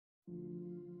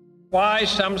Why,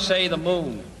 some say, the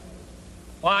moon?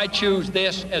 Why choose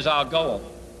this as our goal?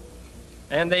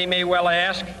 And they may well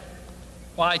ask,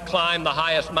 why climb the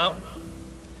highest mountain?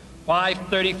 Why,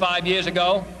 35 years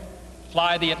ago,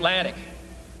 fly the Atlantic?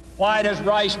 Why does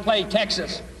Rice play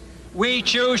Texas? We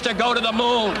choose to go to the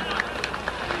moon.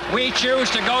 We choose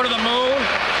to go to the moon.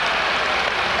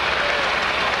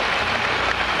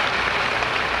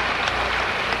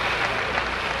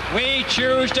 We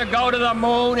choose to go to the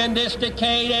moon in this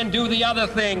decade and do the other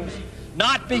things,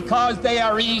 not because they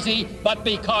are easy, but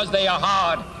because they are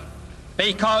hard.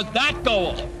 Because that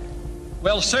goal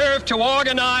will serve to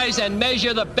organize and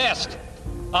measure the best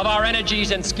of our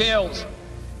energies and skills.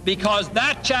 Because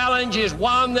that challenge is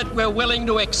one that we're willing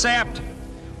to accept,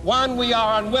 one we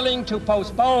are unwilling to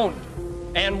postpone,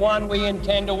 and one we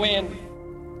intend to win.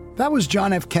 That was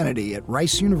John F. Kennedy at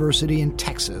Rice University in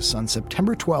Texas on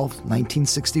September 12,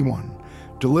 1961,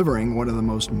 delivering one of the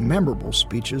most memorable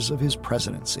speeches of his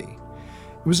presidency.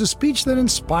 It was a speech that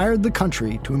inspired the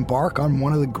country to embark on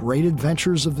one of the great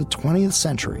adventures of the 20th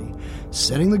century,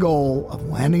 setting the goal of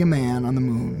landing a man on the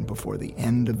moon before the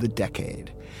end of the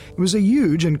decade. It was a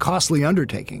huge and costly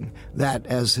undertaking that,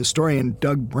 as historian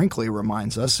Doug Brinkley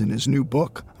reminds us in his new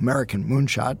book, American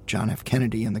Moonshot, John F.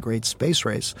 Kennedy and the Great Space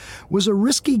Race, was a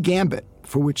risky gambit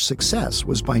for which success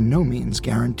was by no means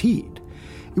guaranteed.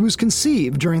 It was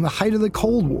conceived during the height of the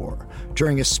Cold War,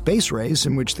 during a space race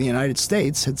in which the United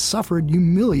States had suffered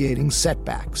humiliating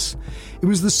setbacks. It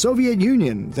was the Soviet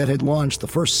Union that had launched the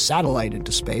first satellite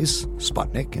into space,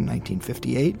 Sputnik, in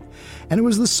 1958, and it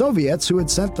was the Soviets who had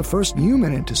sent the first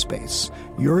human into space,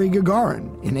 Yuri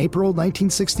Gagarin, in April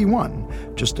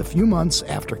 1961, just a few months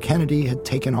after Kennedy had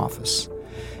taken office.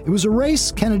 It was a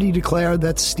race, Kennedy declared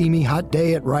that steamy hot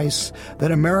day at Rice,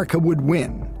 that America would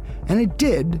win. And it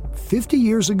did 50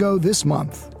 years ago this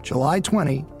month, July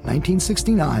 20,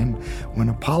 1969, when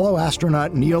Apollo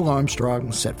astronaut Neil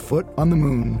Armstrong set foot on the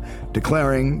moon,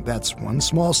 declaring that's one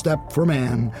small step for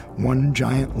man, one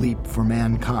giant leap for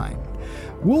mankind.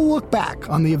 We'll look back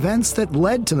on the events that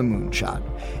led to the moonshot,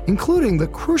 including the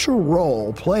crucial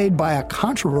role played by a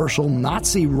controversial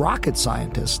Nazi rocket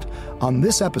scientist on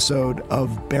this episode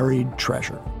of Buried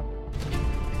Treasure.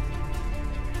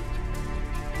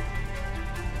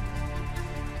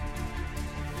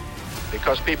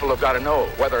 Because people have got to know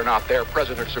whether or not their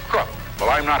president's a crook.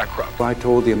 Well, I'm not a crook. I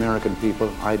told the American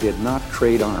people I did not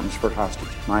trade arms for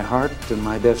hostages. My heart and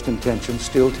my best intentions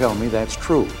still tell me that's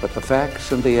true, but the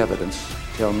facts and the evidence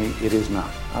tell me it is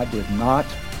not. I did not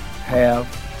have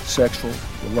sexual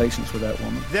relations with that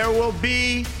woman. There will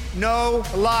be no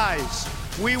lies.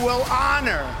 We will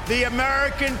honor the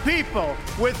American people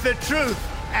with the truth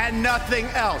and nothing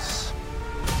else.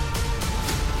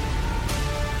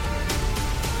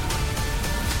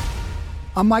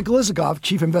 I'm Michael Isikoff,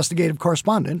 Chief Investigative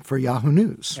Correspondent for Yahoo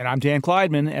News. And I'm Dan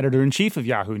Kleidman, Editor-in-Chief of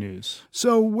Yahoo News.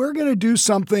 So we're going to do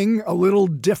something a little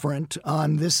different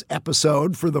on this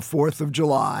episode for the 4th of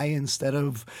July. Instead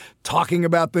of talking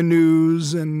about the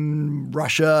news and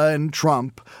Russia and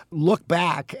Trump, look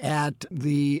back at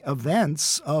the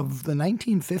events of the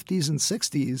 1950s and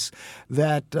 60s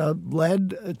that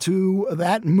led to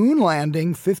that moon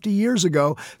landing 50 years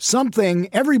ago, something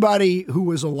everybody who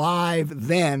was alive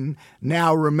then now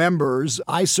remembers.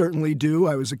 I certainly do.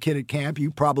 I was a kid at camp.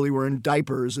 You probably were in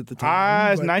diapers at the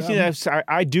time.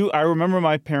 I do. I remember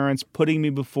my parents putting me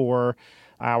before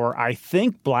our, I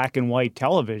think, black and white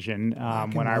television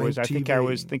when I was, TV. I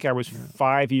think I was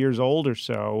 5 years old or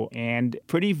so, and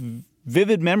pretty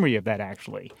vivid memory of that,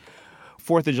 actually.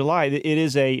 4th of July, it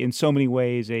is in so many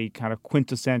ways, a kind of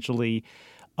quintessentially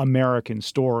American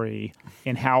story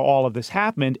in how all of this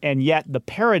happened, and yet the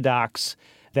paradox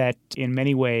that in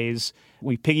many ways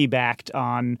we piggybacked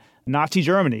on Nazi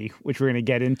Germany, which we're going to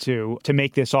get into, to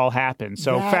make this all happen.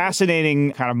 So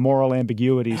fascinating kind of moral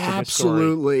ambiguities to this story.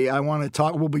 Absolutely. I want to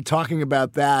talk. We'll be talking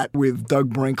about that with Doug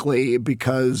Brinkley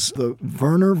because the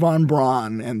Wernher von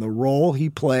Braun and the role he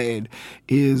played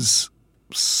is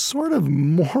sort of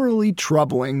morally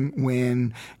troubling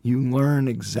when you learn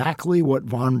exactly what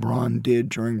von Braun did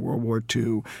during World War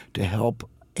II to help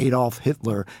Adolf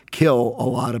Hitler kill a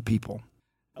lot of people.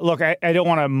 Look, I don't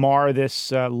want to mar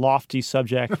this lofty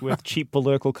subject with cheap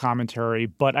political commentary,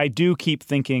 but I do keep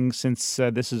thinking, since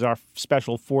this is our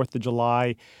special 4th of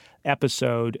July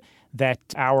episode, that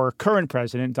our current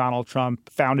president, Donald Trump,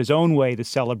 found his own way to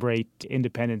celebrate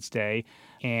Independence Day.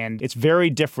 And it's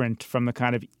very different from the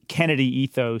kind of Kennedy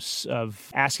ethos of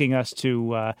asking us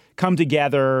to come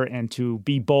together and to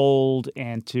be bold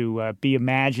and to be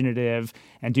imaginative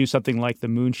and do something like the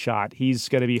moonshot. He's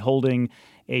going to be holding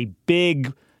a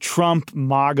big Trump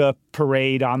MAGA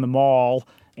parade on the Mall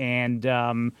And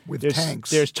with tanks.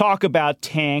 There's talk about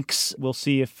tanks. We'll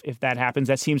see if that happens.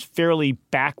 That seems fairly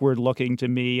backward-looking to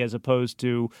me as opposed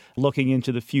to looking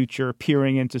into the future,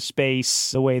 peering into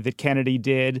space the way that Kennedy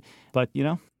did. But,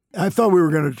 I thought we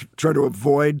were going to try to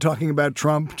avoid talking about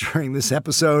Trump during this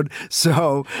episode,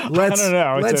 so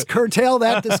let's curtail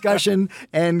that discussion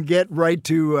and get right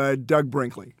to Doug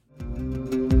Brinkley.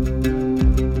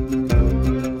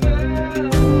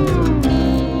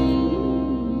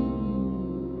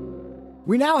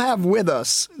 We now have with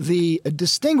us the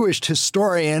distinguished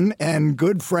historian and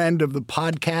good friend of the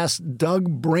podcast,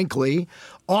 Doug Brinkley,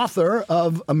 author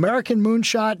of American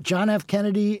Moonshot, John F.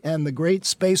 Kennedy, and the Great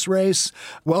Space Race.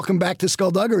 Welcome back to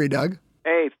Skullduggery, Doug.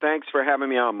 Hey, thanks for having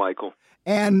me on, Michael.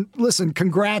 And listen,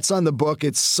 congrats on the book.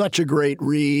 It's such a great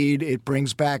read. It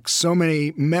brings back so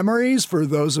many memories for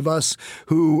those of us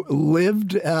who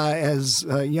lived as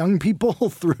young people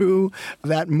through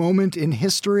that moment in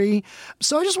history.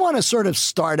 So I just want to sort of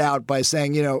start out by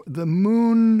saying, the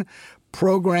moon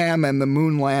program and the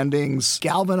moon landings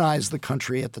galvanized the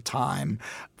country at the time.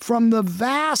 From the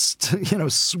vast,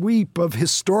 sweep of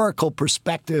historical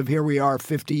perspective, here we are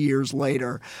 50 years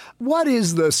later. What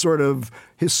is the sort of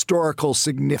historical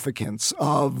significance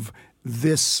of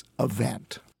this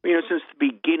event? Since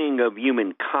the beginning of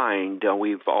humankind,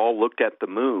 we've all looked at the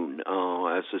moon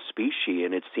as a species,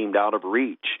 and it seemed out of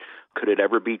reach. Could it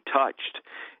ever be touched?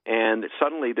 And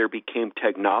suddenly there became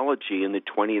technology in the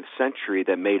 20th century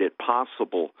that made it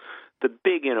possible. The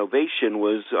big innovation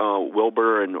was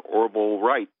Wilbur and Orville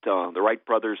Wright, the Wright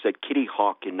brothers at Kitty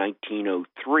Hawk in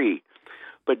 1903.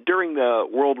 But during the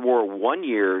World War I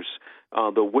years,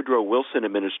 the Woodrow Wilson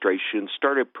administration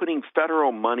started putting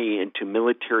federal money into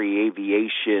military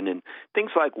aviation and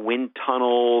things like wind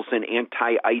tunnels and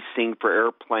anti-icing for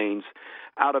airplanes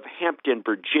out of Hampton,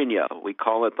 Virginia. We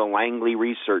call it the Langley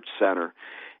Research Center.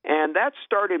 And that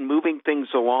started moving things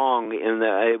along,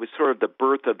 it was sort of the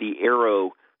birth of the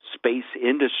aerospace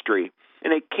industry.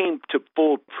 And it came to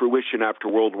full fruition after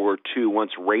World War II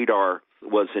once radar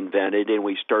was invented and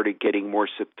we started getting more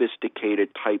sophisticated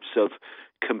types of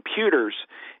computers.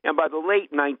 And by the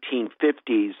late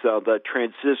 1950s, the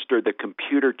transistor, the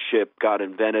computer chip, got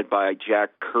invented by Jack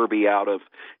Kirby out of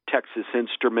Texas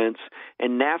Instruments,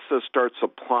 and NASA starts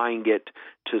applying it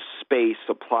to space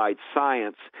applied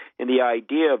science. And the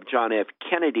idea of John F.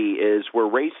 Kennedy is we're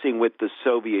racing with the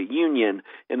Soviet Union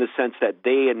in the sense that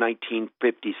they, in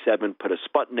 1957, put a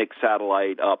Sputnik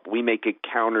satellite up. We make a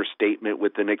counter statement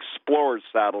with an Explorer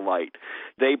satellite.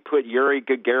 They put Yuri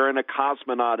Gagarin, a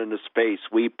cosmonaut, into space.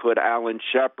 We put Alan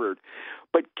Shepard.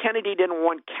 But Kennedy didn't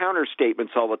want counter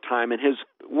statements all the time, and his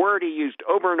word he used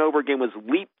over and over again was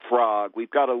leapfrog.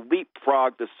 We've got to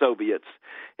leapfrog the Soviets.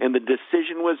 And the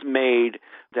decision was made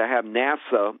to have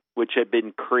NASA, which had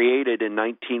been created in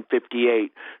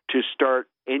 1958, to start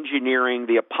engineering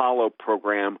the Apollo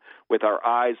program with our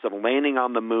eyes of landing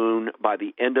on the moon by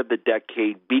the end of the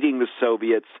decade, beating the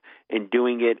Soviets, and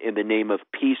doing it in the name of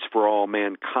peace for all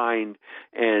mankind,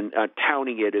 and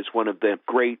touting it as one of the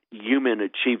great human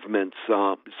achievements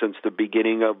since the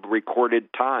beginning of recorded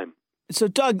time. So,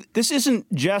 Doug, this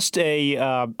isn't just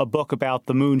a book about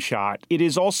the moonshot. It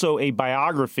is also a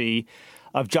biography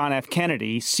of John F.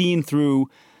 Kennedy seen through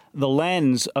the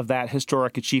lens of that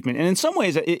historic achievement. And in some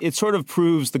ways, it sort of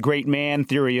proves the great man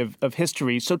theory of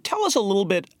history. So tell us a little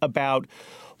bit about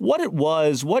what it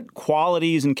was, what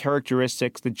qualities and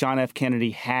characteristics that John F. Kennedy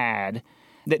had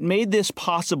that made this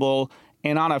possible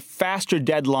and on a faster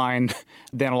deadline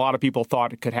than a lot of people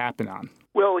thought it could happen on.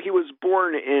 Well, he was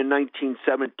born in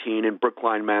 1917 in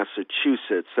Brookline,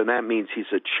 Massachusetts, and that means he's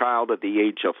a child of the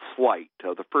age of flight,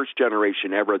 the first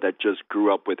generation ever that just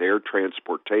grew up with air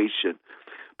transportation.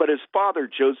 But his father,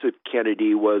 Joseph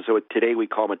Kennedy, was what today we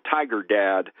call him a tiger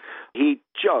dad. He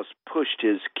just pushed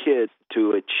his kids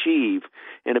to achieve.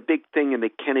 And a big thing in the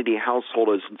Kennedy household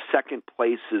is second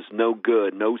place is no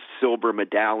good, no silver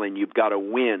medallion, you've got to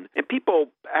win. And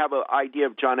people have an idea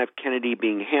of John F. Kennedy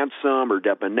being handsome or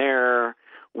debonair,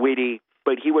 witty,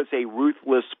 but he was a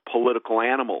ruthless political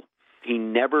animal. He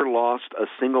never lost a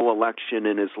single election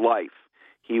in his life.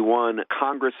 He won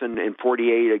Congress in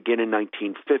 48, again in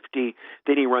 1950.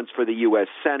 Then he runs for the U.S.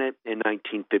 Senate in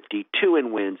 1952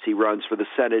 and wins. He runs for the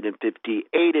Senate in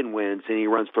 58 and wins. And he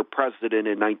runs for president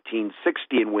in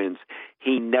 1960 and wins.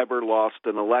 He never lost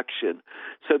an election.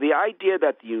 So the idea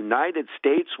that the United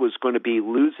States was going to be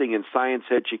losing in science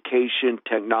education,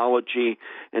 technology,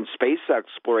 and space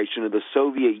exploration of the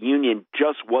Soviet Union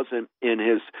just wasn't in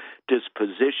his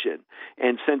disposition.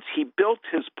 And since he built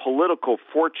his political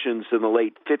fortunes in the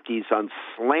late 1950s on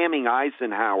slamming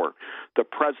Eisenhower, the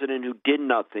president who did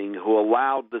nothing, who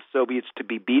allowed the Soviets to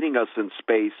be beating us in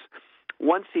space.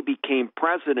 Once he became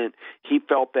president, he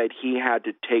felt that he had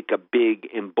to take a big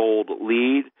and bold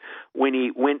lead. When he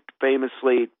went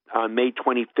famously on May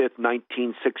 25th,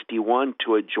 1961,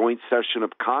 to a joint session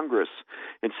of Congress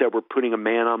and said, we're putting a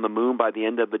man on the moon by the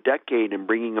end of the decade and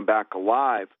bringing him back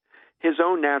alive, his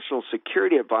own national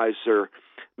security advisor,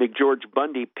 McGeorge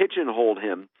Bundy, pigeonholed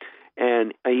him.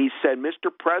 And he said,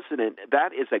 Mr. President,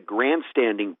 that is a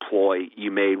grandstanding ploy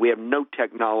you made. We have no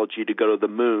technology to go to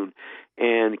the moon.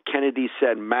 And Kennedy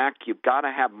said, Mac, you've got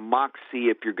to have moxie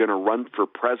if you're going to run for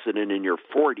president in your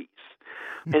 40s.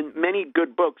 And many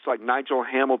good books, like Nigel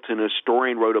Hamilton, a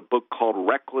historian, wrote a book called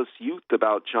Reckless Youth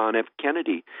about John F.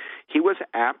 Kennedy. He was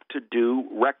apt to do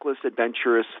reckless,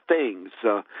 adventurous things.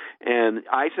 And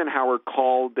Eisenhower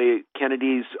called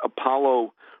Kennedy's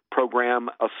Apollo program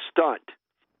a stunt.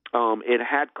 It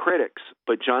had critics,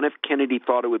 but John F. Kennedy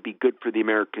thought it would be good for the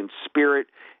American spirit,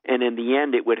 and in the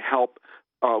end it would help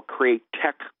create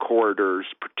tech corridors,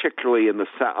 particularly in the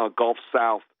Gulf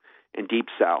South and Deep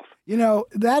South. You know,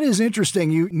 that is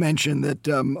interesting. You mentioned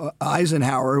that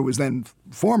Eisenhower, who was then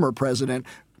former president,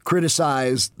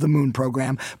 criticized the moon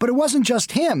program. But it wasn't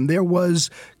just him. There was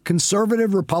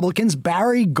conservative Republicans.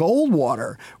 Barry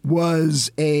Goldwater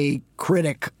was a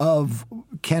critic of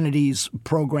Kennedy's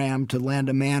program to land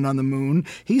a man on the moon.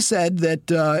 He said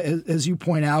that, as you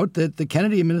point out, that the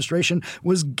Kennedy administration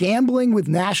was gambling with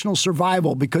national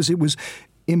survival because it was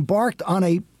embarked on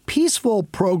a peaceful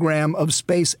program of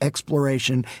space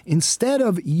exploration instead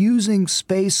of using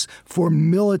space for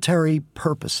military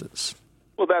purposes.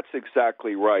 Well, that's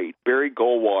exactly right. Barry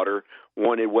Goldwater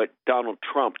wanted what Donald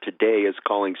Trump today is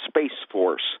calling Space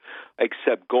Force,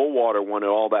 except Goldwater wanted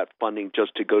all that funding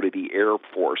just to go to the Air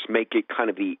Force, make it kind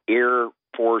of the Air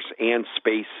Force and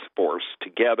Space Force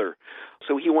together.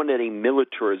 So he wanted a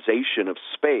militarization of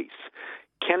space.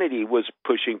 Kennedy was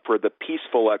pushing for the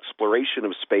peaceful exploration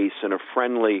of space in a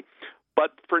friendly but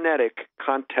frenetic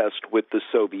contest with the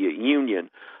Soviet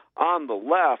Union. On the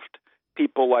left,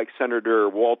 people like Senator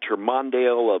Walter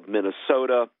Mondale of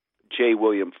Minnesota, J.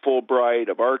 William Fulbright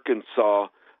of Arkansas,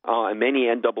 and many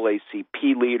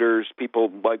NAACP leaders,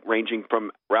 people like ranging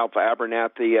from Ralph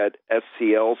Abernathy at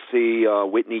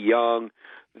SCLC, Whitney Young,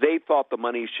 they thought the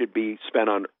money should be spent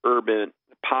on urban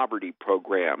poverty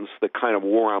programs, the kind of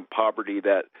war on poverty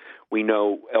that we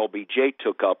know LBJ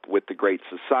took up with the Great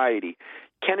Society.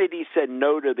 Kennedy said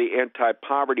no to the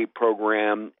anti-poverty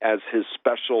program as his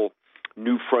special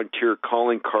New Frontier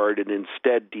calling card, and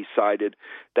instead decided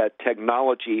that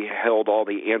technology held all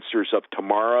the answers of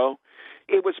tomorrow.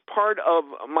 It was part of,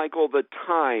 Michael, the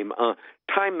Time.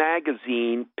 Time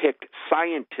magazine picked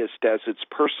scientists as its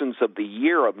persons of the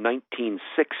year of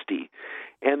 1960.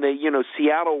 And the,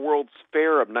 Seattle World's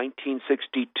Fair of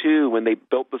 1962, when they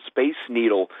built the Space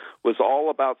Needle, was all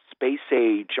about space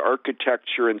age,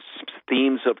 architecture, and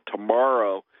themes of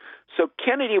tomorrow. So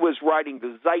Kennedy was riding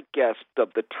the zeitgeist of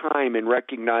the time and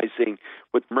recognizing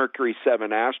with Mercury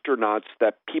 7 astronauts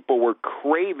that people were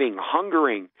craving,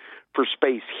 hungering for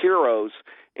space heroes.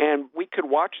 And we could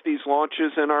watch these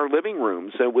launches in our living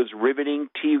rooms. It was riveting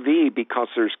TV because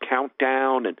there's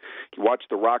countdown, and you watch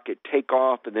the rocket take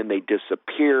off, and then they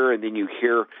disappear, and then you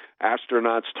hear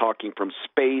astronauts talking from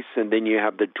space, and then you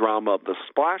have the drama of the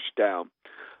splashdown.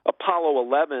 Apollo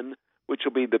 11, which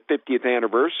will be the 50th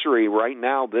anniversary right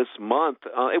now this month,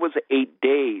 it was 8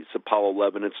 days, Apollo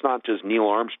 11. It's not just Neil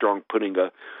Armstrong putting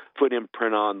a foot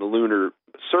imprint on the lunar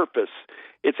surface.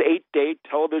 It's 8-day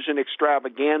television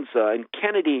extravaganza, and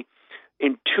Kennedy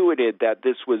intuited that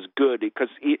this was good because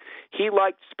he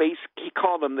liked space. He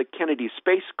called them the Kennedy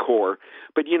Space Corps.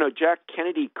 But, Jack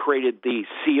Kennedy created the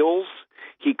SEALs.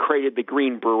 He created the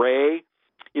Green Beret.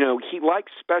 He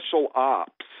liked special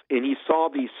ops, and he saw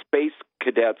these space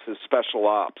cadets as special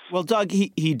ops. Well, Doug,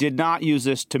 he did not use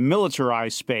this to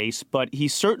militarize space, but he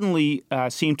certainly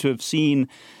seemed to have seen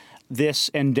this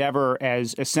endeavor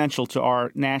as essential to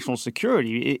our national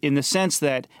security in the sense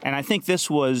that, and I think this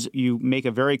was, you make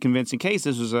a very convincing case,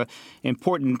 this was an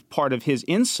important part of his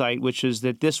insight, which is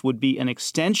that this would be an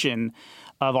extension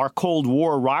of our Cold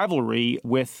War rivalry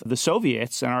with the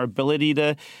Soviets and our ability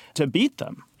to beat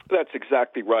them. That's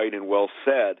exactly right and well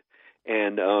said.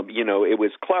 And, it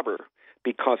was clever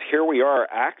because here we are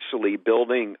actually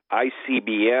building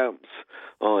ICBMs,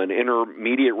 and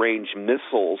intermediate-range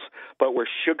missiles, but we're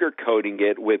sugarcoating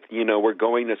it with, we're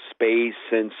going to space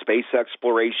and space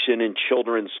exploration and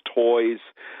children's toys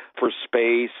for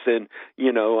space and,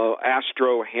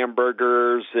 Astro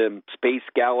hamburgers and Space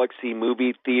Galaxy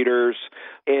movie theaters,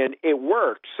 and it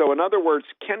worked. So in other words,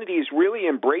 Kennedy's really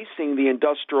embracing the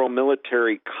industrial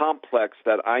military complex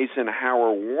that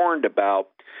Eisenhower warned about,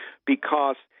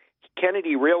 because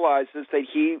Kennedy realizes that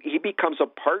he becomes a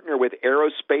partner with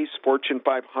aerospace Fortune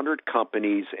 500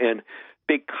 companies and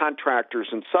big contractors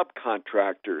and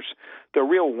subcontractors. The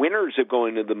real winners of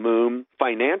going to the moon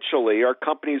financially are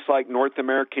companies like North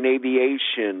American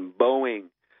Aviation, Boeing,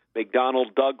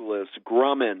 McDonnell Douglas,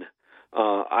 Grumman,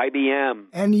 IBM,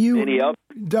 and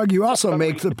Doug, you also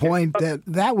make the point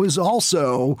that was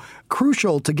also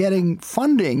crucial to getting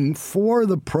funding for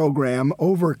the program,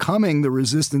 overcoming the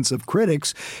resistance of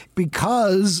critics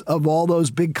because of all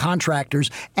those big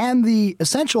contractors and the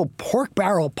essential pork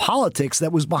barrel politics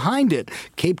that was behind it.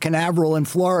 Cape Canaveral in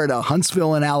Florida,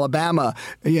 Huntsville in Alabama,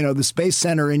 the Space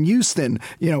Center in Houston,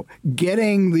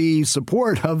 getting the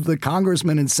support of the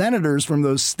congressmen and senators from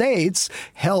those states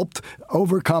helped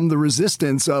overcome the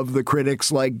resistance of the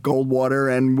critics like Goldwater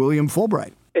and William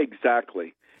Fulbright.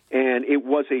 Exactly. And it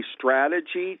was a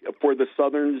strategy for the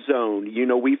Southern Zone.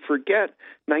 We forget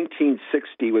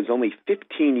 1960 was only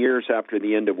 15 years after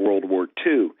the end of World War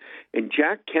II, and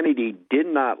Jack Kennedy did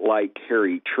not like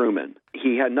Harry Truman.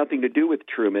 He had nothing to do with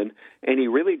Truman, and he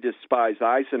really despised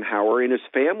Eisenhower, and his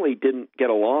family didn't get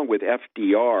along with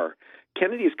FDR.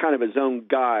 Kennedy is kind of his own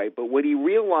guy, but what he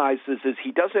realizes is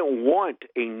he doesn't want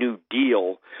a New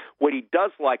Deal. What he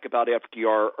does like about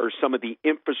FDR are some of the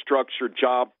infrastructure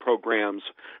job programs,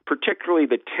 particularly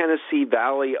the Tennessee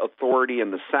Valley Authority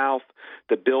in the South,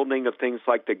 the building of things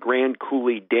like the Grand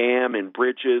Coulee Dam and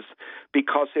bridges,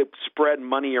 because it spread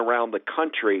money around the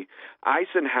country.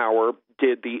 Eisenhower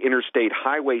did the interstate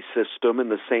highway system and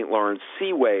the St. Lawrence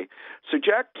Seaway. So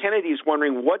Jack Kennedy's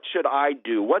wondering, what should I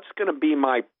do? What's going to be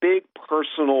my big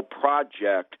personal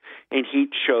project? And he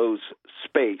chose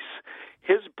space.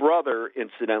 His brother,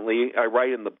 incidentally, I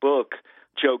write in the book,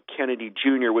 Joe Kennedy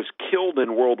Jr., was killed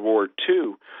in World War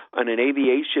II on an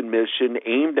aviation mission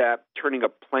aimed at turning a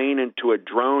plane into a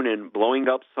drone and blowing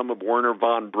up some of Wernher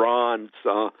von Braun's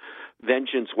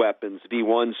vengeance weapons,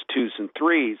 V1s, 2s, and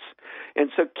 3s. And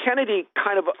so Kennedy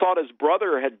kind of thought his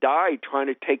brother had died trying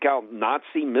to take out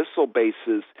Nazi missile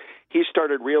bases. He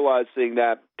started realizing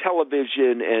that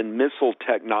television and missile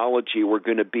technology were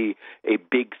going to be a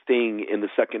big thing in the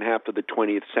second half of the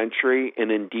 20th century,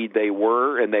 and indeed they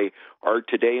were, and they are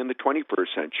today in the 21st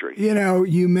century.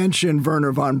 You mentioned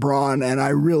Wernher von Braun, and I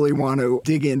really want to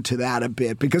dig into that a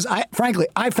bit because, frankly,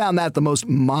 I found that the most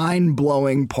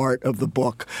mind-blowing part of the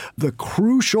book, the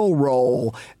crucial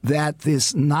role that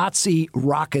this Nazi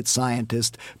rocket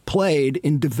scientist played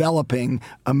in developing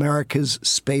America's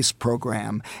space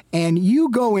program. And you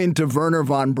go into Wernher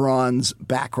von Braun's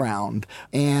background,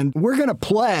 and we're going to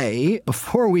play,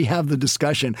 before we have the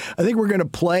discussion, I think we're going to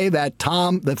play the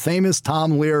famous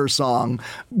Tom Lehrer song,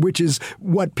 which is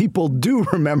what people do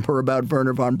remember about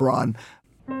Wernher von Braun.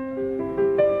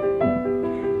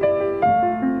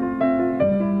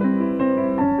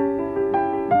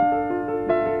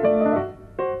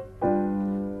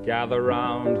 Gather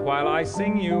round while I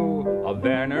sing you of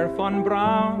Wernher von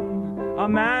Braun, a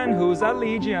man whose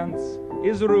allegiance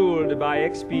is ruled by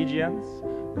expedience.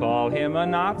 Call him a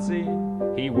Nazi,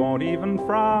 he won't even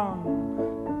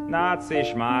frown. Nazi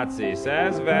schmazi,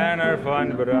 says Wernher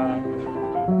von Braun.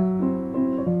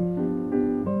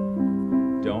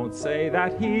 Don't say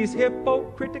that he's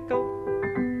hypocritical,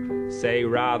 say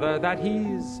rather that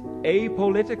he's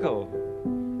apolitical.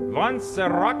 Once the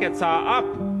rockets are up,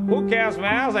 who cares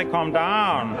where they come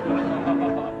down?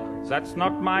 That's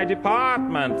not my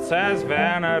department, says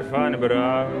Wernher von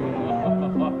Braun.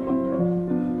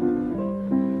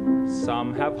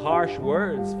 Some have harsh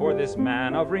words for this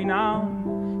man of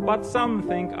renown, but some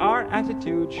think our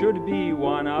attitude should be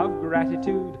one of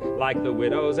gratitude, like the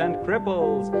widows and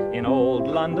cripples in old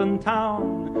London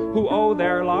town, who owe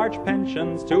their large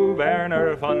pensions to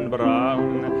Wernher von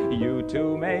Braun. You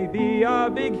too may be a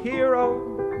big hero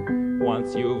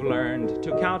once you've learned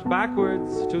to count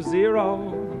backwards to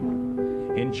 0.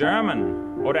 In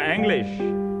German or English,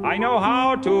 I know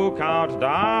how to count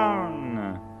down.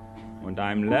 And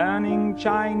I'm learning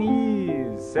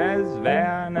Chinese, says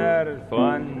Wernher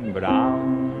von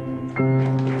Braun.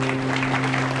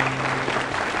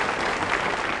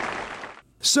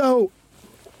 So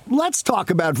let's talk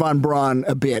about von Braun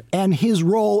a bit and his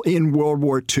role in World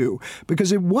War II,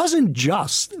 because it wasn't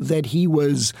just that he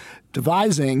was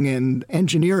devising and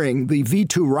engineering the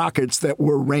V-2 rockets that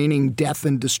were raining death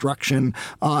and destruction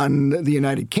on the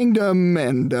United Kingdom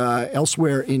and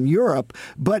elsewhere in Europe.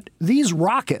 But these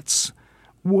rockets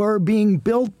were being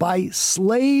built by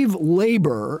slave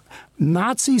labor,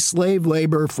 Nazi slave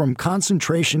labor from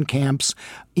concentration camps,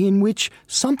 in which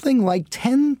something like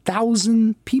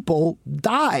 10,000 people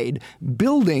died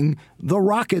building the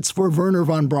rockets for Wernher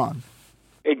von Braun.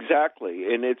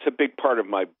 Exactly, and it's a big part of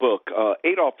my book.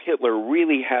 Adolf Hitler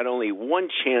really had only one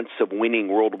chance of winning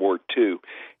World War II,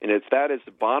 and it's that is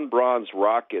von Braun's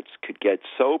rockets could get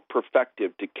so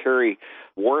perfected to carry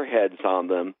warheads on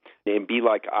them and be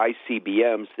like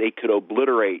ICBMs, they could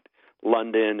obliterate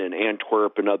London and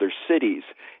Antwerp and other cities.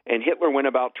 And Hitler went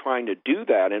about trying to do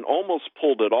that and almost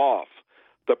pulled it off.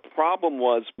 The problem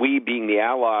was we, being the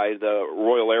ally, the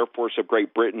Royal Air Force of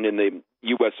Great Britain and the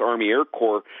U.S. Army Air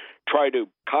Corps, tried to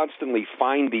constantly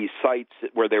find these sites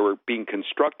where they were being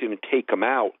constructed and take them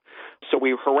out. So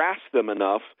we harassed them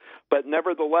enough. But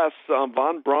nevertheless,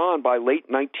 von Braun, by late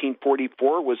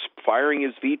 1944, was firing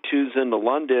his V-2s into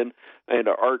London and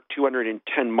arc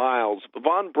 210 miles.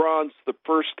 Von Braun's the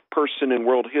first person in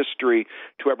world history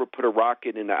to ever put a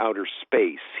rocket into outer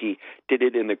space. He did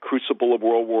it in the crucible of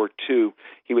World War II.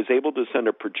 He was able to send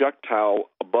a projectile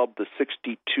above the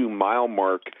 62-mile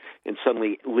mark and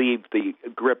suddenly leave the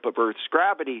grip of Earth's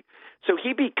gravity. So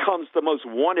he becomes the most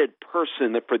wanted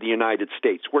person for the United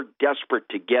States. We're desperate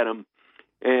to get him.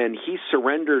 And he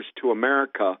surrenders to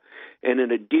America, and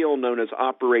in a deal known as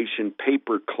Operation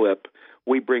Paperclip,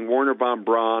 we bring Wernher von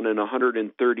Braun and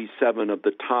 137 of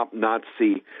the top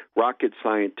Nazi rocket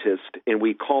scientists, and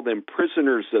we call them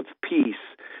prisoners of peace,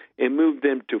 and move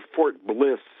them to Fort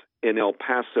Bliss in El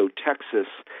Paso, Texas,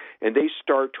 and they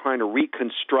start trying to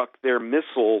reconstruct their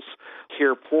missiles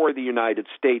here for the United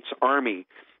States Army.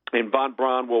 And von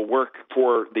Braun will work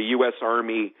for the U.S.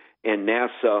 Army and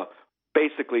NASA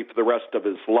basically for the rest of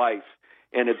his life.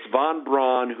 And it's von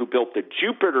Braun who built the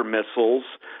Jupiter missiles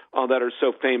that are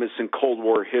so famous in Cold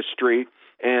War history.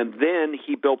 And then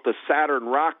he built the Saturn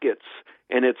rockets,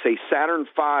 and it's a Saturn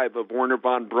V of Wernher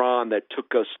von Braun that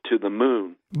took us to the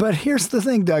moon. But here's the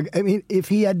thing, Doug. I mean, if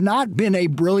he had not been a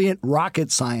brilliant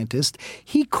rocket scientist,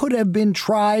 he could have been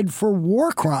tried for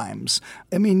war crimes.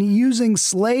 I mean, using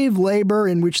slave labor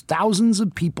in which thousands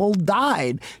of people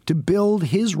died to build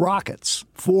his rockets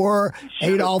for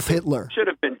Adolf Hitler. Should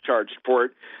have been charged for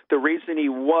it. The reason he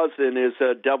wasn't is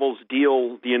a devil's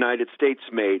deal the United States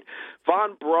made.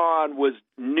 Von Braun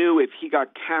knew if he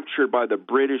got captured by the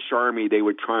British Army, they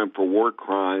would try him for war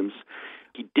crimes.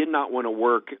 He did not want to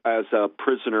work as a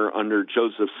prisoner under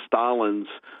Joseph Stalin's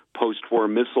post-war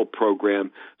missile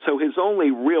program. So his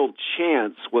only real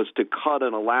chance was to cut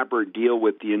an elaborate deal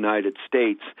with the United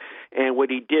States. And what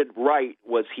he did right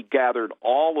was he gathered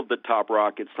all of the top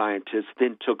rocket scientists,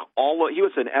 then took he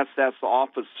was an SS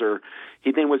officer.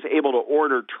 He then was able to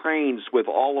order trains with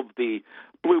all of the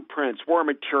blueprints, war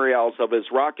materials of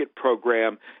his rocket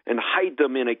program, and hide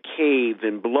them in a cave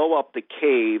and blow up the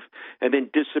cave and then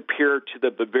disappear to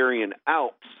the Bavarian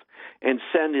Alps and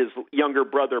send his younger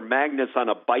brother Magnus on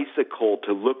a bicycle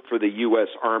to look for the U.S.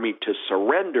 Army to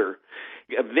surrender.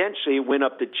 Eventually went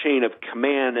up the chain of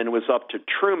command and was up to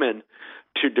Truman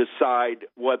to decide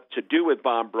what to do with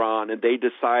von Braun, and they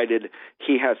decided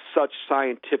he has such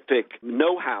scientific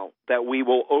know-how that we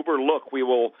will overlook, we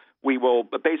will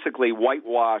basically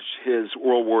whitewash his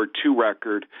World War II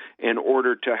record in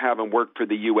order to have him work for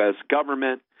the U.S.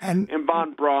 government. And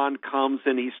von Braun comes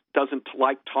and he doesn't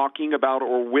like talking about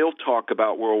or will talk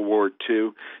about World War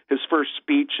II. His first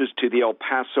speech is to the El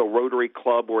Paso Rotary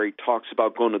Club where he talks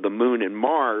about going to the moon and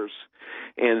Mars.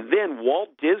 And then Walt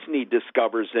Disney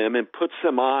discovers him and puts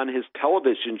him on his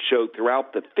television show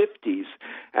throughout the 50s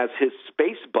as his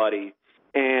space buddy.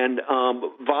 And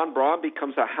von Braun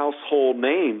becomes a household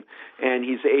name, and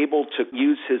he's able to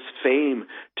use his fame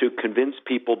to convince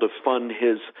people to fund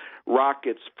his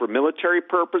rockets for military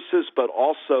purposes, but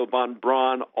also von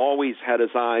Braun always had his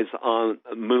eyes on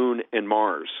the moon and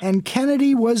Mars. And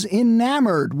Kennedy was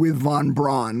enamored with von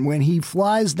Braun when he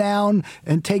flies down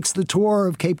and takes the tour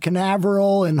of Cape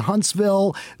Canaveral and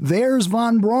Huntsville. There's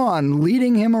von Braun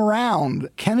leading him around.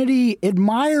 Kennedy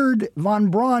admired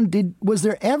von Braun. Was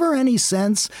there ever any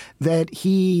sense that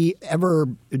JFK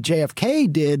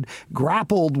did,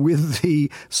 grappled with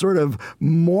the sort of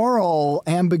moral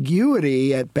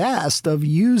ambiguity at best of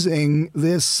using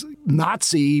this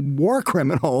Nazi war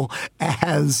criminal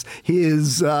as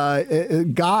his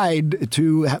guide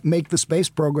to make the space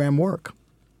program work?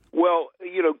 Well,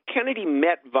 Kennedy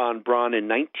met von Braun in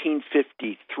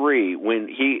 1953 when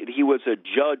he was a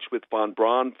judge with von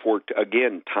Braun for,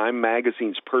 again, Time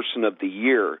Magazine's Person of the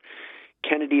Year.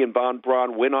 Kennedy and von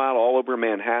Braun went out all over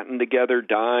Manhattan together,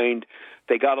 dined.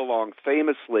 They got along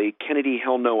famously. Kennedy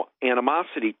held no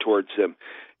animosity towards him.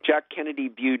 Jack Kennedy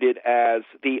viewed it as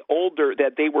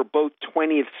that they were both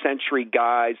 20th century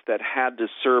guys that had to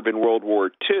serve in World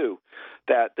War II,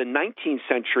 that the 19th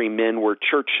century men were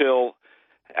Churchill,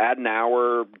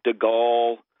 Adenauer, de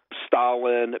Gaulle,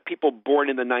 Stalin, people born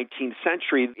in the 19th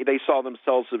century. They saw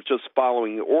themselves as just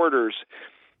following orders.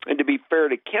 And to be fair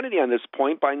to Kennedy on this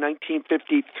point, by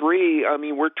 1953,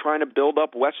 we're trying to build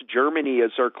up West Germany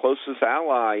as our closest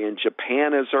ally and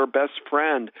Japan as our best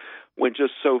friend, when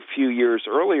just so few years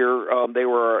earlier they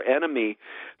were our enemy.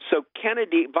 So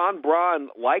von Braun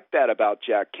liked that about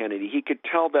Jack Kennedy. He could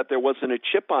tell that there wasn't a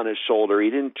chip on his shoulder. He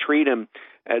didn't treat him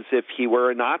as if he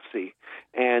were a Nazi.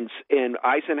 And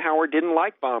Eisenhower didn't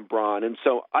like von Braun. And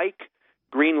so Ike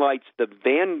greenlights the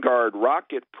Vanguard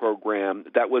rocket program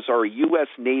that was our U.S.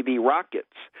 Navy rockets.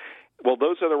 Well,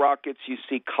 those are the rockets you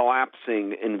see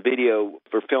collapsing in video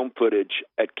for film footage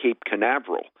at Cape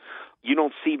Canaveral. You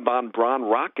don't see von Braun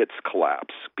rockets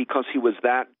collapse because he was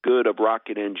that good a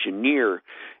rocket engineer.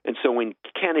 And so when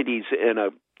Kennedy's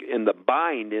in the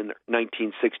bind in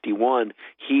 1961,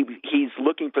 he's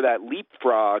looking for that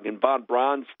leapfrog, and von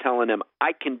Braun's telling him,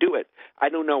 I can do it. I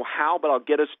don't know how, but I'll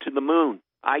get us to the moon.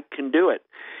 I can do it.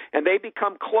 And they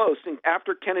become close. And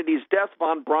after Kennedy's death,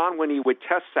 von Braun, when he would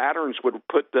test Saturns, would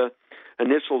put the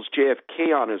initials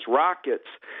JFK on his rockets.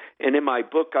 And in my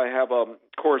book, I have a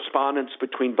correspondence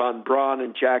between von Braun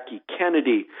and Jackie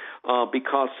Kennedy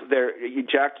because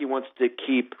Jackie wants to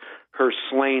keep her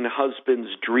slain husband's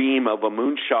dream of a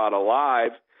moonshot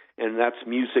alive, and that's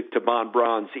music to von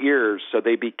Braun's ears. So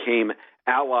they became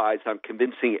allies on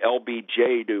convincing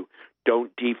LBJ to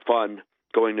don't defund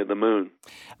going to the moon.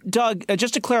 Doug,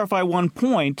 just to clarify one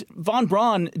point, von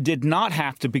Braun did not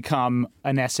have to become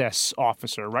an SS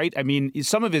officer, right? I mean,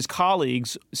 some of his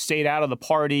colleagues stayed out of the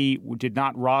party, did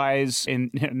not rise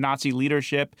in Nazi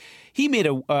leadership. He made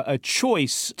a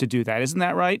choice to do that. Isn't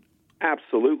that right?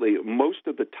 Absolutely. Most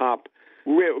of the top,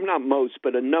 not most,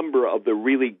 but a number of the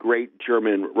really great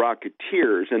German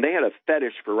rocketeers, and they had a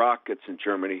fetish for rockets in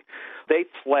Germany, they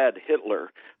fled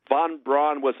Hitler. Von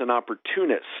Braun was an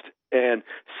opportunist and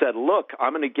said, look,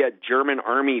 I'm going to get German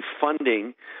army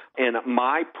funding, and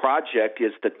my project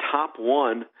is the top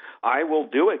one. I will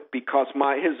do it because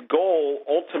his goal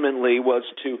ultimately was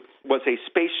a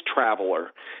space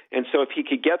traveler. And so if he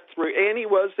could get through, and he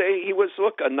was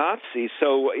a Nazi,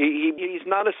 so he's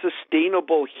not a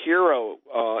sustainable hero,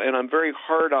 and I'm very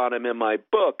hard on him in my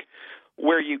book.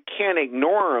 Where you can't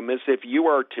ignore him is if you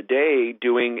are today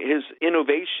doing his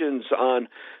innovations on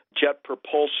jet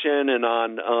propulsion and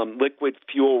on liquid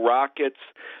fuel rockets.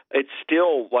 It's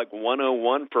still like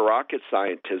 101 for rocket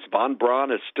scientists. Von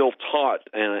Braun is still taught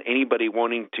anybody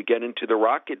wanting to get into the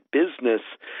rocket business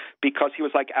because he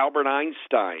was like Albert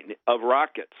Einstein of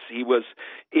rockets. He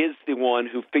is the one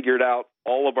who figured out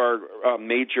all of our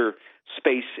major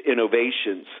space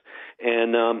innovations.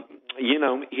 And,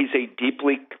 he's a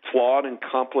deeply flawed and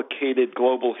complicated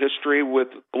global history with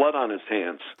blood on his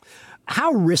hands.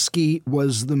 How risky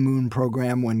was the moon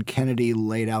program when Kennedy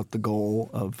laid out the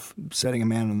goal of setting a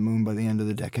man on the moon by the end of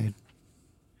the decade?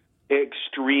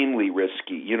 Extremely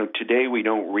risky. Today we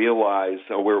don't realize,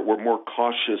 we're more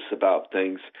cautious about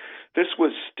things. This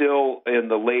was still in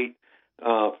the late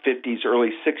 50s,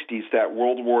 early 60s, that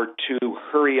World War II,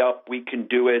 hurry up, we can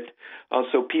do it.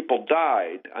 So people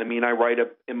died. I write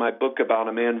in my book about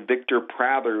a man, Victor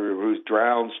Prather, who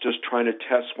drowns just trying to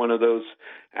test one of those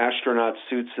astronaut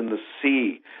suits in the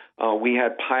sea. We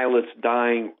had pilots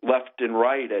dying left and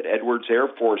right at Edwards Air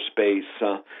Force Base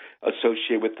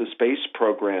associated with the space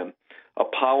program.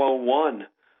 Apollo 1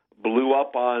 blew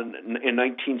up in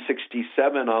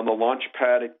 1967 on the launch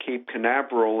pad at Cape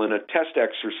Canaveral in a test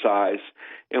exercise,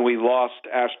 and we lost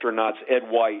astronauts Ed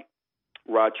White,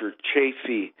 Roger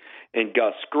Chaffee, and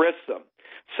Gus Grissom.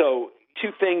 So 2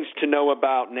 things to know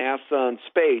about NASA and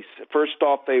space. First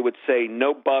off, they would say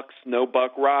no bucks, no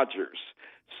Buck Rogers.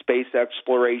 Space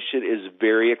exploration is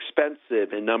very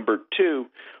expensive. And number 2,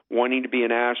 wanting to be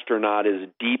an astronaut is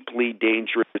deeply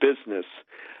dangerous business.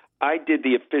 I did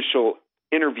the official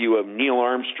interview of Neil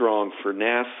Armstrong for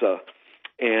NASA,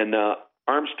 and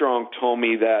Armstrong told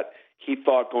me that he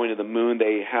thought going to the moon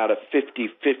they had a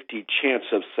 50-50 chance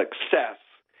of success.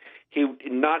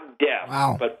 Not death,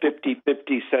 wow, but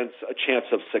 50-50 a chance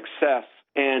of success.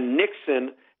 And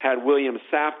Nixon had William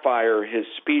Safire, his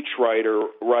speechwriter,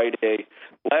 write a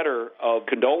letter of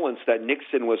condolence that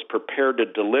Nixon was prepared to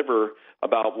deliver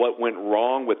about what went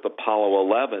wrong with Apollo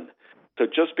 11. So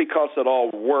just because it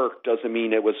all worked doesn't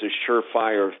mean it was a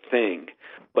surefire thing.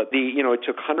 But it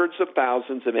took hundreds of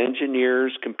thousands of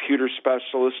engineers, computer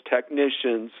specialists,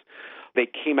 technicians. They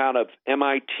came out of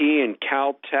MIT and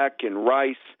Caltech and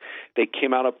Rice. They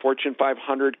came out of Fortune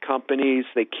 500 companies.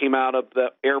 They came out of the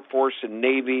Air Force and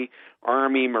Navy,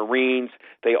 Army, Marines.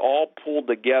 They all pulled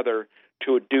together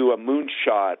to do a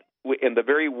moonshot. And the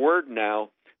very word now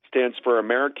stands for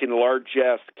American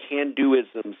largesse,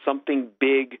 can-doism, something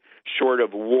big short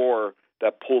of war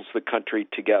that pulls the country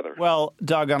together. Well,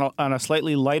 Doug, on a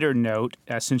slightly lighter note,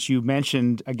 since you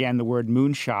mentioned, again, the word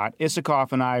moonshot,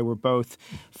 Isikoff and I were both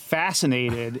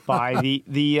fascinated by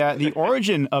the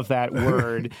origin of that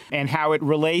word and how it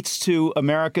relates to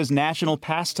America's national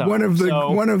pastime. One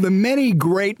of the many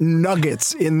great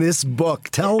nuggets in this book.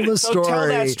 Tell the story. Tell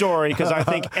that story, because I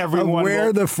think everyone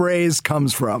where the phrase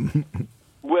comes from.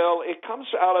 Well, it comes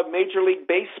out of Major League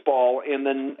Baseball. In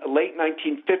the late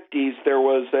 1950s, there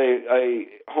was a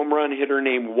home run hitter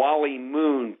named Wally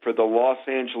Moon for the Los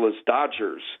Angeles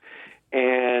Dodgers.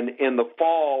 And in the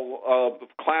fall of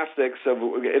classics of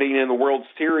getting in the World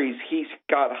Series, he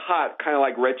got hot, kind of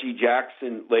like Reggie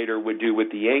Jackson later would do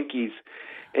with the Yankees.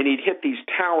 And he'd hit these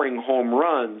towering home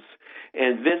runs.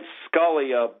 And Vince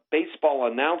Scully, a baseball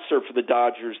announcer for the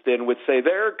Dodgers, then would say,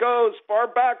 "There it goes, far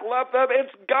back left,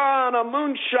 it's gone, a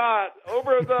moonshot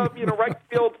over the right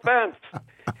field fence."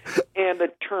 And the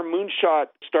term moonshot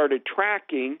started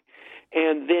tracking,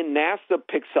 and then NASA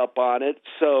picks up on it.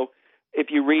 So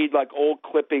if you read like old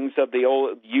clippings of the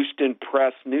old Houston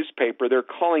Press newspaper, they're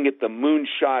calling it the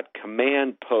Moonshot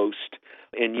Command Post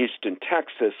in Houston,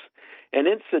 Texas. And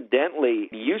incidentally,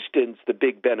 Houston's the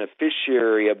big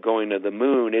beneficiary of going to the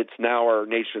moon. It's now our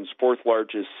nation's fourth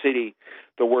largest city.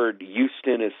 The word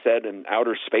Houston is said in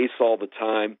outer space all the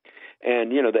time.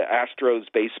 And, the Astros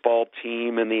baseball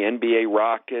team and the NBA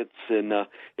Rockets, and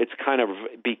it's kind of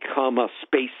become a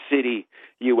space city,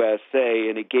 USA,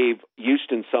 and it gave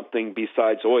Houston something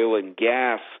besides oil and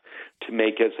gas to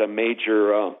make as a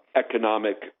major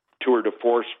economic tour de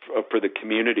force for the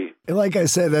community. Like I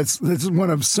said, that's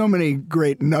one of so many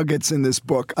great nuggets in this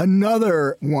book.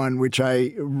 Another one which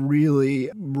I really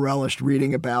relished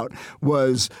reading about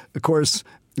was, of course,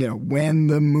 when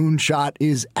the moonshot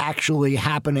is actually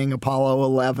happening, Apollo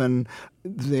 11,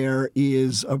 there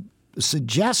is a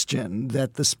suggestion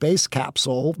that the space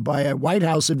capsule by a White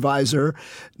House advisor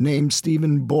named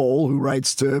Stephen Bull, who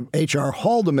writes to H.R.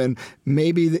 Haldeman,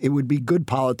 maybe it would be good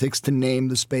politics to name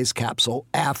the space capsule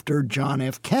after John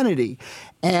F. Kennedy.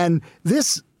 And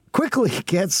this quickly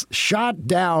gets shot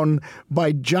down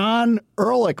by John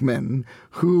Ehrlichman,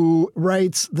 who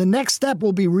writes, "The next step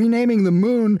will be renaming the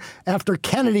moon after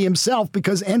Kennedy himself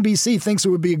because NBC thinks it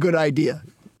would be a good idea."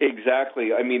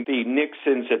 Exactly. I mean, the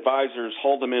Nixon's advisors,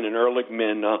 Haldeman and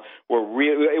Ehrlichman,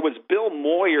 it was Bill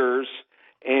Moyers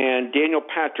and Daniel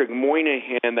Patrick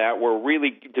Moynihan that were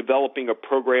really developing a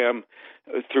program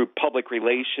through public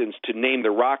relations to name the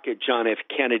rocket John F.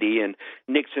 Kennedy, and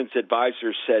Nixon's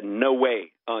advisors said, "No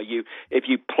way. If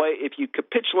you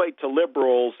capitulate to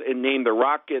liberals and name the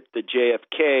rocket the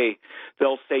JFK,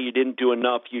 they'll say you didn't do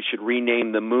enough. You should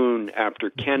rename the moon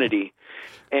after Kennedy."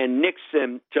 And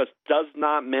Nixon just does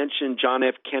not mention John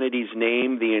F. Kennedy's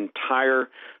name the entire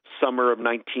summer of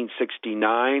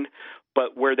 1969.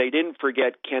 But where they didn't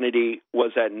forget Kennedy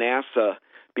was at NASA,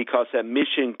 because at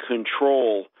Mission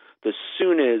Control, as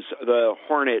soon as the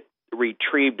Hornet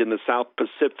retrieved in the South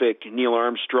Pacific Neil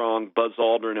Armstrong, Buzz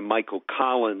Aldrin, and Michael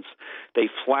Collins, they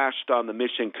flashed on the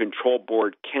Mission Control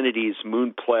Board Kennedy's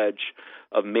moon pledge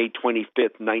of May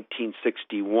 25th,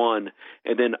 1961,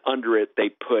 and then under it they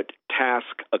put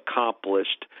task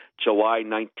accomplished, July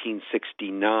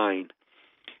 1969.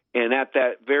 And at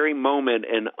that very moment,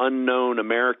 an unknown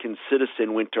American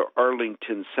citizen went to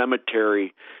Arlington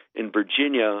Cemetery in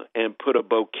Virginia and put a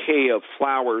bouquet of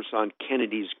flowers on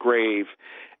Kennedy's grave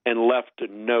and left a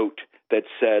note that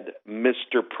said,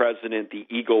 "Mr. President, the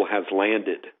Eagle has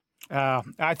landed."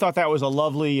 I thought that was a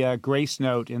lovely grace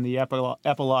note in the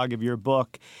epilogue of your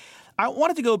book. I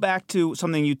wanted to go back to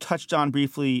something you touched on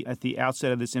briefly at the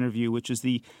outset of this interview, which is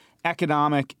the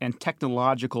economic and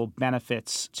technological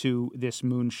benefits to this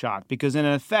moonshot. Because in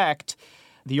effect,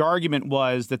 the argument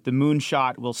was that the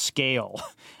moonshot will scale.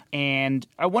 And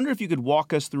I wonder if you could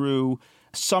walk us through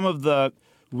some of the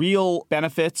real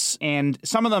benefits, and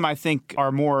some of them I think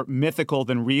are more mythical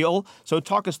than real. So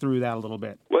talk us through that a little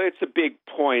bit. Well, it's a big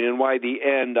point, and why the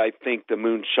end, I think the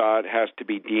moonshot has to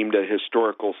be deemed a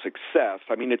historical success.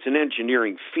 I mean, it's an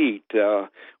engineering feat.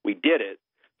 We did it.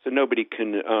 So nobody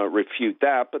can refute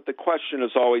that. But the question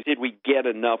is always, did we get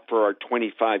enough for our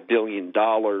 $25 billion,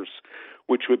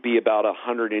 which would be about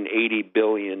 $180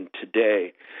 billion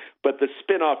today? But the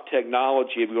spin-off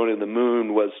technology of going to the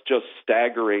moon was just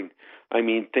staggering. I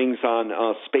mean, things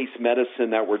on space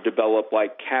medicine that were developed,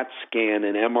 like CAT scan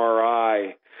and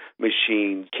MRI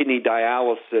machines, kidney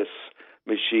dialysis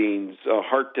machines,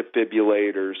 heart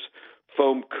defibrillators,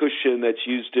 foam cushion that's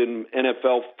used in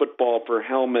NFL football for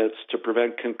helmets to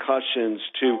prevent concussions,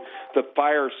 to the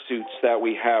fire suits that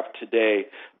we have today,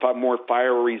 more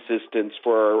fire resistance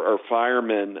for our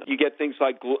firemen. You get things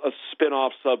like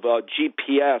spin-offs of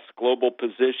GPS, global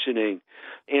positioning,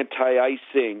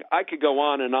 anti-icing. I could go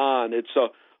on and on. It's a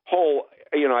whole,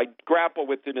 I grapple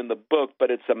with it in the book,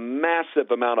 but it's a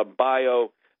massive amount of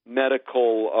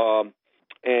biomedical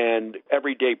and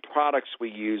everyday products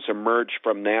we use emerged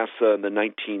from NASA in the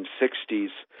 1960s,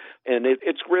 and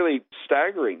it's really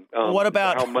staggering. What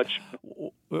about how much?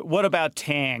 What about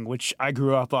Tang, which I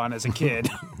grew up on as a kid?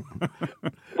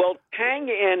 Well,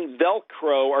 Tang and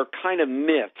Velcro are kind of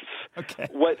myths. Okay.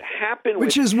 What happened?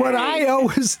 Which is what I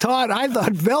always taught. I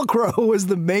thought Velcro was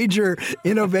the major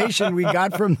innovation we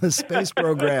got from the space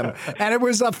program, and it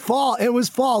was It was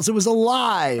false. It was a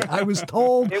lie. I was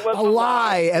told a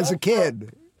lie as a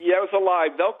kid. Yeah, it was a lie.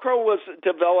 Velcro was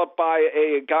developed by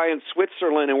a guy in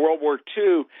Switzerland in World War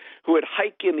II who would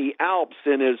hike in the Alps,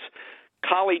 and his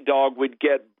collie dog would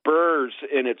get burrs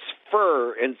in its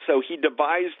fur, and so he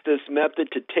devised this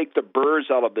method to take the burrs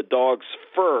out of the dog's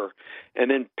fur and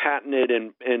then patent it,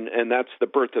 and that's the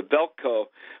birth of Velcro.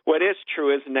 What is true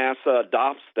is NASA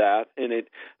adopts that, and it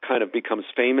kind of becomes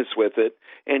famous with it.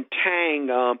 And Tang,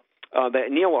 that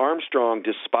Neil Armstrong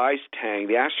despised Tang.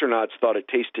 The astronauts thought it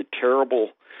tasted terrible,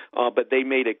 but they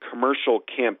made a commercial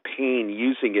campaign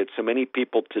using it. So many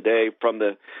people today, from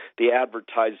the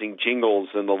advertising jingles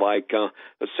and the like,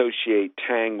 associate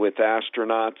Tang with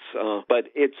astronauts. But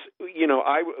it's,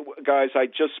 I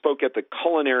just spoke at the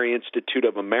Culinary Institute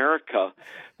of America,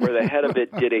 where the head of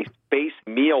it did a space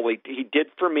meal. He did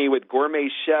for me with gourmet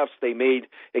chefs. They made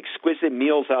exquisite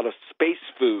meals out of space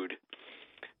food.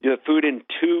 Food in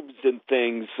tubes and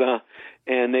things,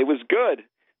 and it was good.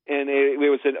 And it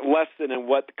was a lesson in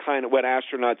what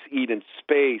astronauts eat in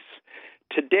space.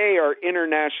 Today, our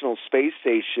International Space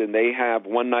Station, they have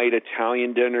one night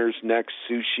Italian dinners, next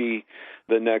sushi,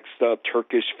 the next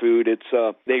Turkish food.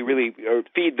 They really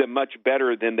feed them much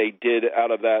better than they did out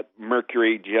of that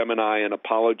Mercury, Gemini, and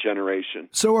Apollo generation.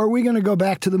 So are we going to go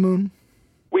back to the moon?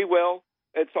 We will.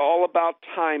 It's all about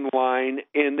timeline.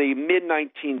 In the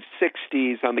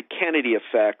mid-1960s, on the Kennedy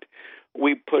effect,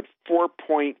 we put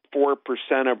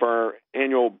 4.4% of our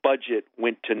annual budget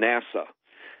went to NASA.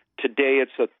 Today,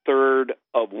 it's a third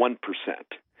of 1%.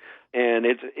 And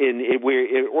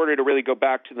in order to really go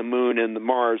back to the moon and the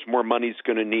Mars, more money's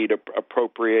going to need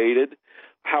appropriated.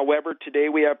 However, today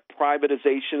we have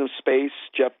privatization of space.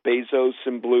 Jeff Bezos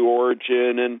and Blue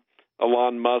Origin and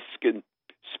Elon Musk and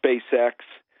SpaceX.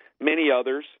 Many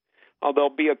others. There'll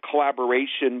be a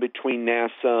collaboration between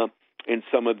NASA and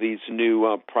some of these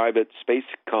new private space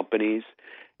companies.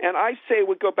 And I say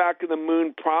we go back to the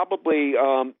moon probably,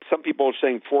 some people are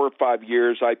saying 4 or 5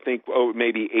 years. I think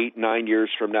maybe 8, 9 years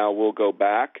from now we'll go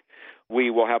back. We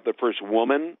will have the first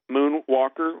woman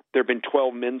moonwalker. There have been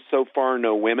 12 men so far,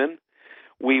 no women.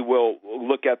 We will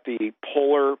look at the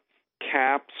polar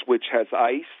caps, which has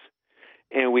ice.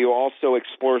 And we will also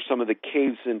explore some of the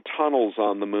caves and tunnels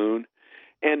on the moon.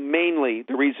 And mainly,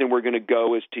 the reason we're going to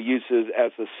go is to use it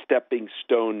as a stepping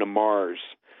stone to Mars.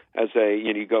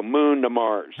 You go moon to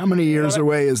Mars. How many years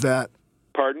away is that?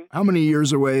 Pardon? How many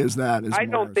years away is that? I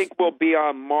don't think we'll be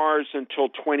on Mars until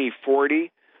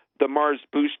 2040. The Mars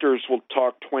boosters will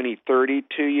talk 2030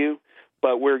 to you.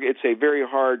 But it's a very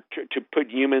hard to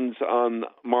put humans on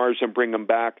Mars and bring them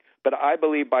back. But I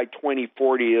believe by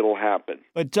 2040 it'll happen.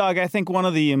 But Doug, I think one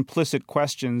of the implicit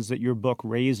questions that your book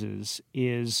raises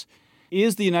is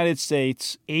the United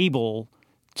States able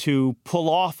to pull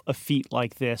off a feat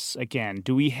like this again?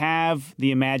 Do we have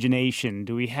the imagination?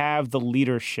 Do we have the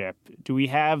leadership? Do we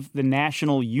have the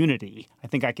national unity? I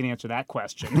think I can answer that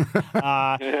question.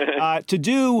 To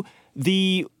do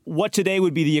what today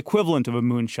would be the equivalent of a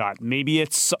moonshot. Maybe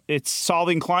it's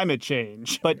solving climate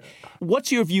change. But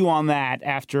what's your view on that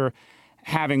after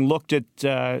having looked at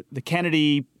the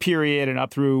Kennedy period and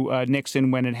up through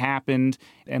Nixon when it happened,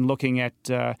 and looking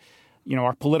at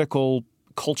our political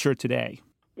culture today?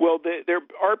 Well, there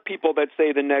are people that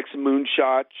say the next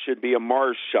moonshot should be a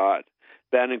Mars shot.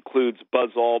 That includes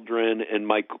Buzz Aldrin and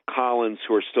Michael Collins,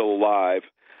 who are still alive.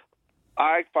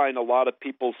 I find a lot of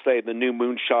people say the new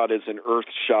moonshot is an Earth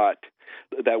shot.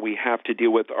 that we have to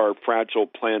deal with our fragile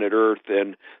planet Earth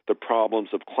and the problems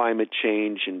of climate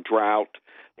change and drought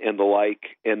and the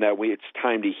like, and that it's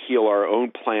time to heal our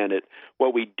own planet.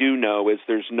 What we do know is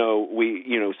there's no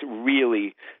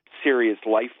really serious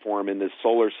life form in this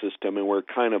solar system, and we're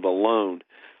kind of alone.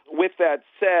 With that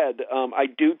said, I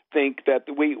do think that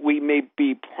we may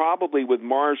be probably with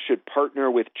Mars should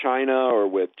partner with China or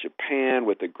with Japan,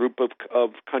 with a group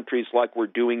of countries like we're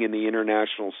doing in the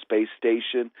International Space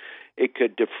Station. It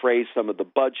could defray some of the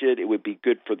budget. It would be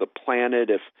good for the planet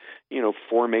if,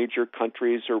 4 major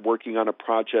countries are working on a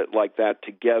project like that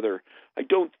together. I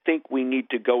don't think we need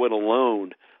to go it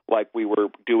alone like we were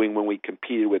doing when we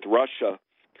competed with Russia.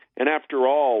 And after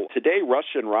all, today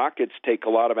Russian rockets take a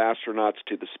lot of astronauts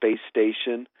to the space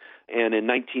station. And in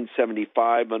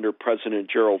 1975, under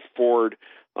President Gerald Ford,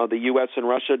 the U.S. and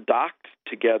Russia docked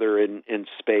together in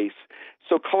space.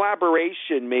 So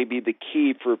collaboration may be the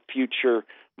key for future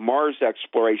Mars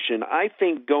exploration. I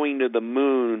think going to the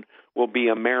moon will be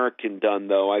American done,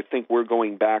 though. I think we're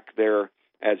going back there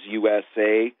as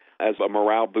USA, as a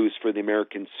morale boost for the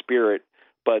American spirit.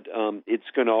 But it's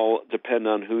going to all depend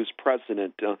on who's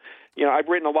president. I've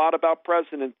written a lot about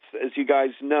presidents, as you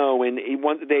guys know, and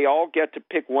they all get to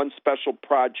pick one special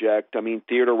project. I mean,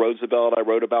 Theodore Roosevelt, I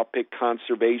wrote about, picked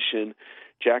conservation.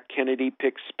 Jack Kennedy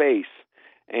picked space.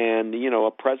 And,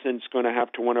 a president's going to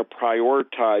have to want to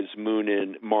prioritize Moon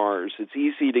and Mars. It's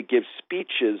easy to give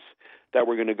speeches that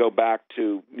we're going to go back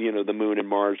to, the Moon and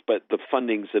Mars, but the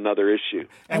funding's another issue.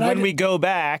 And when we go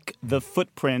back, the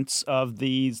footprints of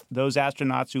those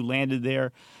astronauts who landed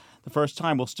there the first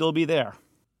time will still be there.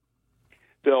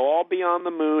 They'll all be on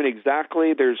the moon,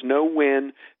 exactly. There's no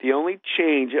wind. The only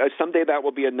change, someday that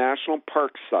will be a national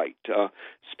park site.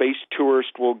 Space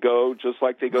tourists will go, just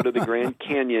like they go to the Grand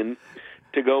Canyon,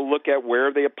 to go look at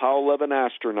where the Apollo 11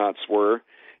 astronauts were.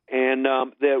 And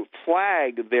the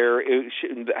flag there,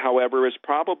 however, is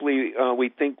probably, we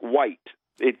think, white.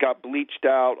 It got bleached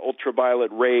out,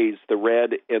 ultraviolet rays, the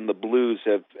red and the blues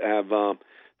have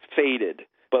faded.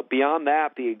 But beyond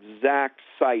that, the exact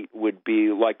site would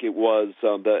be like it was.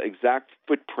 The exact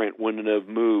footprint wouldn't have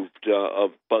moved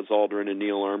of Buzz Aldrin and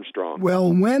Neil Armstrong.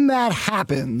 Well, when that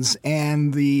happens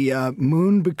and the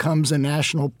moon becomes a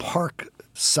national park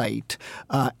site,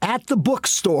 at the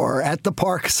bookstore at the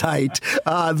park site,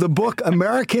 the book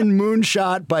American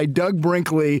Moonshot by Doug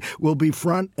Brinkley will be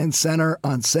front and center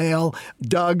on sale.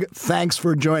 Doug, thanks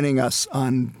for joining us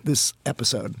on this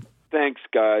episode. Thanks,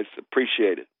 guys.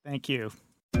 Appreciate it. Thank you.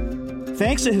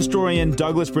 Thanks to historian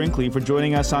Douglas Brinkley for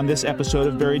joining us on this episode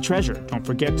of Buried Treasure. Don't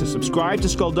forget to subscribe to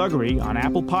Skullduggery on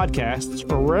Apple Podcasts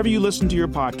or wherever you listen to your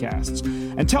podcasts.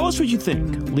 And tell us what you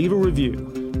think. Leave a review.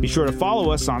 Be sure to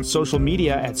follow us on social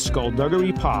media at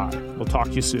Skullduggery Pod. We'll talk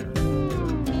to you soon.